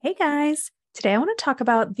Guys. Today I want to talk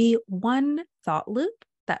about the one thought loop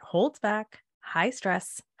that holds back high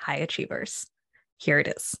stress, high achievers. Here it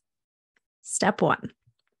is. Step 1.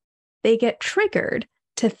 They get triggered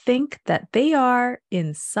to think that they are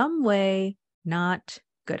in some way not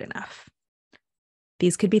good enough.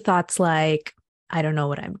 These could be thoughts like, I don't know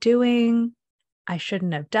what I'm doing. I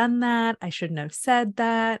shouldn't have done that. I shouldn't have said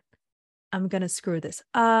that. I'm going to screw this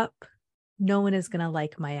up. No one is going to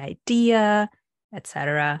like my idea,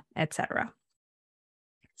 etc., etc.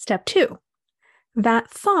 Step 2, that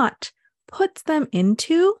thought puts them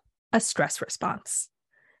into a stress response.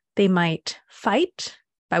 They might fight,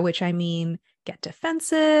 by which I mean get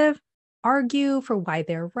defensive, argue for why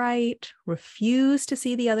they're right, refuse to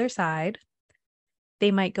see the other side.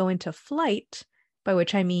 They might go into flight, by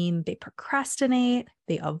which I mean they procrastinate,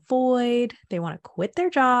 they avoid, they want to quit their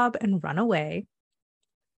job and run away.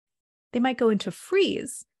 They might go into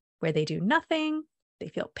freeze, where they do nothing, they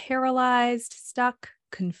feel paralyzed, stuck,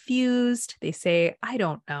 confused. They say, I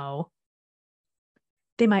don't know.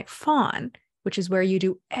 They might fawn, which is where you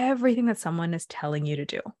do everything that someone is telling you to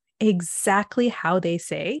do, exactly how they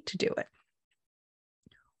say to do it.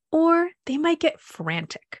 Or they might get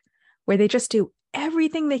frantic, where they just do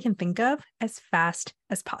everything they can think of as fast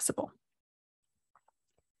as possible.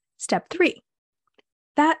 Step 3,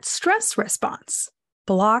 that stress response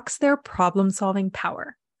blocks their problem-solving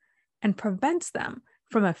power and prevents them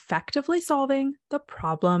from effectively solving the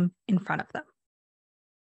problem in front of them.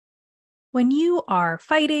 When you are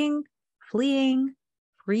fighting, fleeing,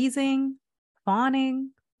 freezing,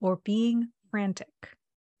 fawning, or being frantic,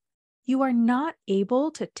 you are not able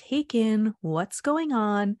to take in what's going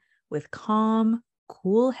on with calm,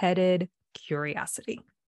 cool-headed curiosity.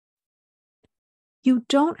 You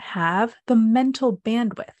don't have the mental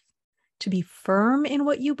bandwidth to be firm in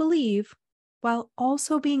what you believe while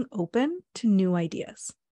also being open to new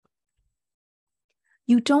ideas.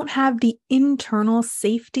 You don't have the internal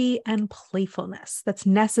safety and playfulness that's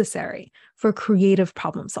necessary for creative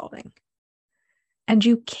problem solving. And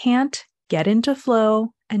you can't get into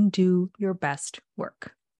flow and do your best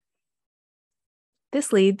work.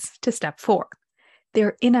 This leads to step 4.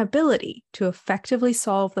 Their inability to effectively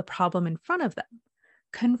solve the problem in front of them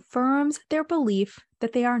confirms their belief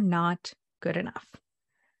that they are not good enough.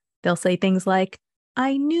 They'll say things like,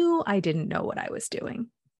 I knew I didn't know what I was doing.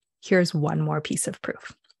 Here's one more piece of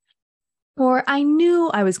proof. Or I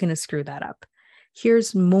knew I was going to screw that up.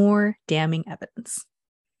 Here's more damning evidence.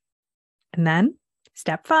 And then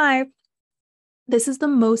step 5, this is the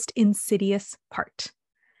most insidious part.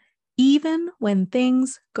 Even when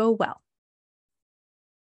things go well,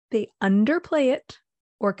 they underplay it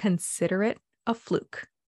or consider it a fluke,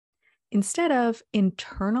 instead of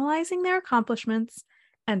internalizing their accomplishments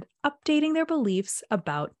and updating their beliefs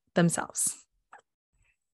about themselves.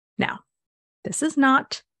 Now, this is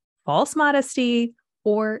not false modesty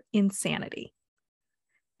or insanity.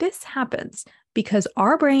 This happens because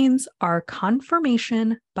our brains are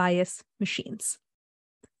confirmation bias machines.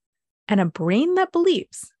 And a brain that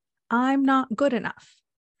believes I'm not good enough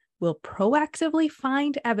will proactively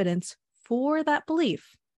find evidence for that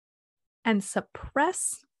belief and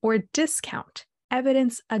suppress or discount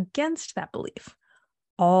evidence against that belief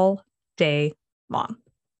all day long.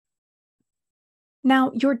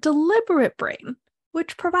 Now, your deliberate brain,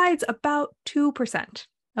 which provides about 2%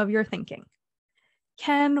 of your thinking,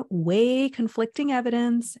 can weigh conflicting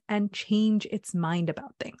evidence and change its mind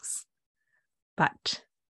about things. But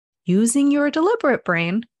using your deliberate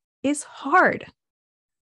brain is hard.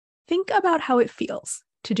 Think about how it feels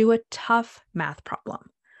to do a tough math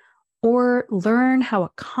problem or learn how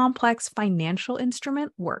a complex financial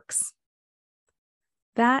instrument works.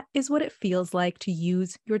 That is what it feels like to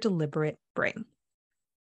use your deliberate brain.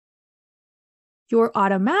 Your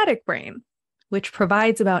automatic brain, which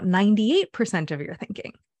provides about 98% of your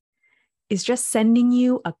thinking, is just sending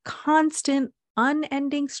you a constant,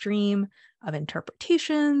 unending stream of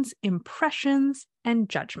interpretations, impressions, and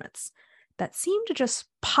judgments that seem to just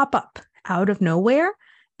pop up out of nowhere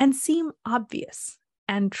and seem obvious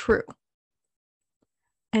and true.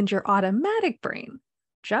 And your automatic brain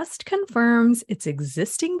just confirms its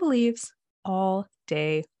existing beliefs all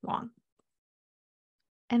day long.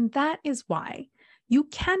 And that is why you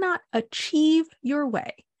cannot achieve your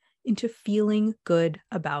way into feeling good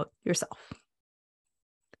about yourself.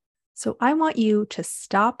 So I want you to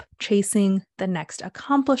stop chasing the next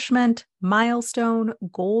accomplishment, milestone,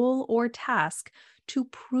 goal, or task to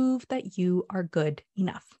prove that you are good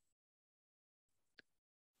enough.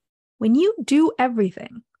 When you do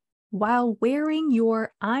everything while wearing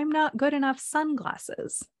your I'm not good enough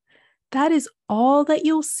sunglasses, that is all that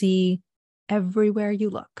you'll see everywhere you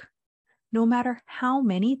look no matter how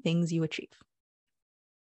many things you achieve.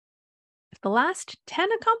 If the last 10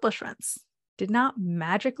 accomplishments did not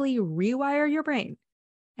magically rewire your brain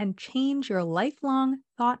and change your lifelong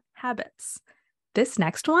thought habits, this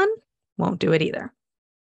next one won't do it either.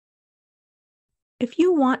 If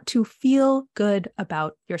you want to feel good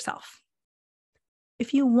about yourself,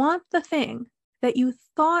 if you want the thing that you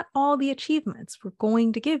thought all the achievements were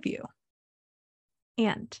going to give you,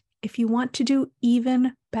 and if you want to do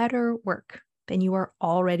even better work than you are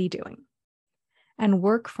already doing, and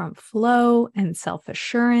work from flow and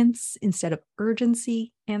self-assurance instead of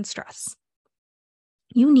urgency and stress,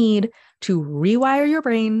 you need to rewire your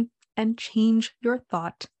brain and change your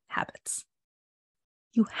thought habits.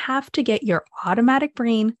 You have to get your automatic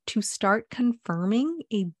brain to start confirming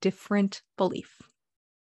a different belief.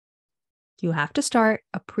 You have to start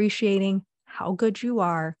appreciating how good you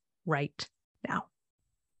are right now.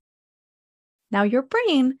 Now, your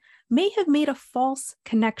brain may have made a false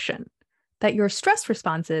connection that your stress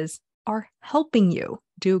responses are helping you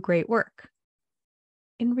do great work.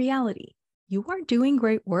 In reality, you are doing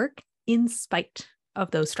great work in spite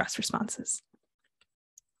of those stress responses.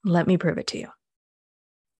 Let me prove it to you.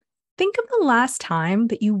 Think of the last time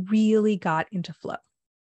that you really got into flow.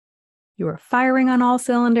 You were firing on all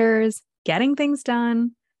cylinders, getting things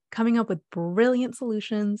done, coming up with brilliant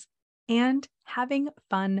solutions, and having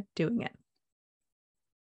fun doing it.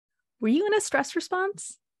 Were you in a stress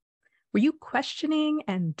response? Were you questioning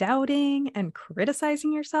and doubting and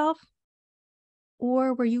criticizing yourself?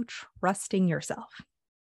 Or were you trusting yourself,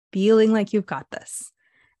 feeling like you've got this,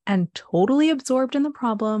 and totally absorbed in the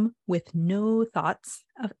problem with no thoughts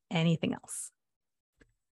of anything else?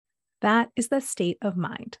 That is the state of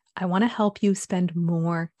mind I want to help you spend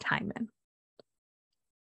more time in.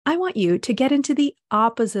 I want you to get into the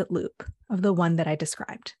opposite loop of the one that I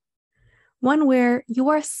described. One where you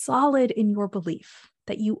are solid in your belief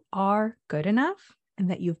that you are good enough and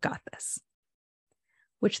that you've got this,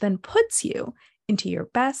 which then puts you into your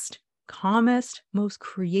best, calmest, most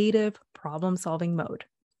creative problem-solving mode,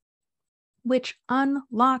 which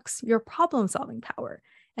unlocks your problem-solving power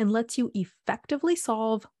and lets you effectively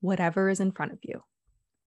solve whatever is in front of you,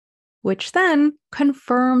 which then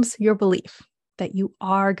confirms your belief that you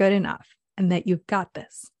are good enough and that you've got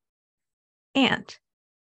this. And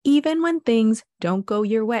even when things don't go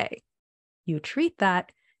your way, you treat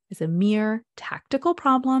that as a mere tactical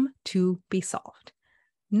problem to be solved,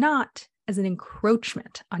 not as an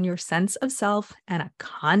encroachment on your sense of self and a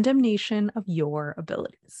condemnation of your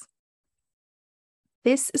abilities.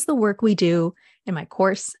 This is the work we do in my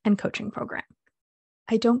course and coaching program.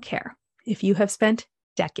 I don't care if you have spent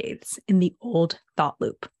decades in the old thought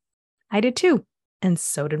loop. I did too, and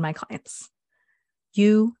so did my clients.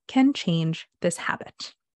 You can change this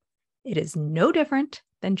habit. It is no different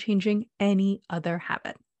than changing any other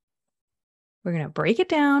habit. We're going to break it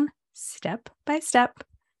down step by step,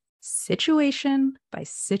 situation by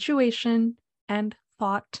situation, and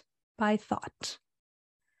thought by thought.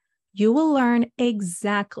 You will learn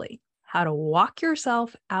exactly how to walk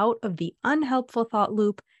yourself out of the unhelpful thought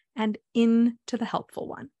loop and into the helpful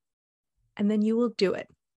one. And then you will do it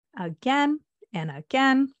again and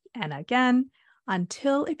again and again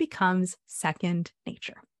until it becomes second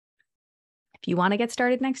nature. If you want to get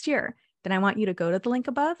started next year, then I want you to go to the link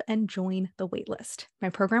above and join the waitlist. My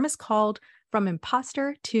program is called From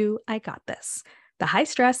Imposter to I Got This, the high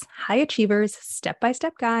stress, high achievers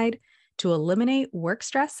step-by-step guide to eliminate work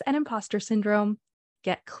stress and imposter syndrome,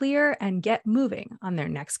 get clear and get moving on their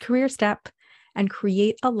next career step, and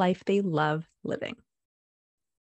create a life they love living.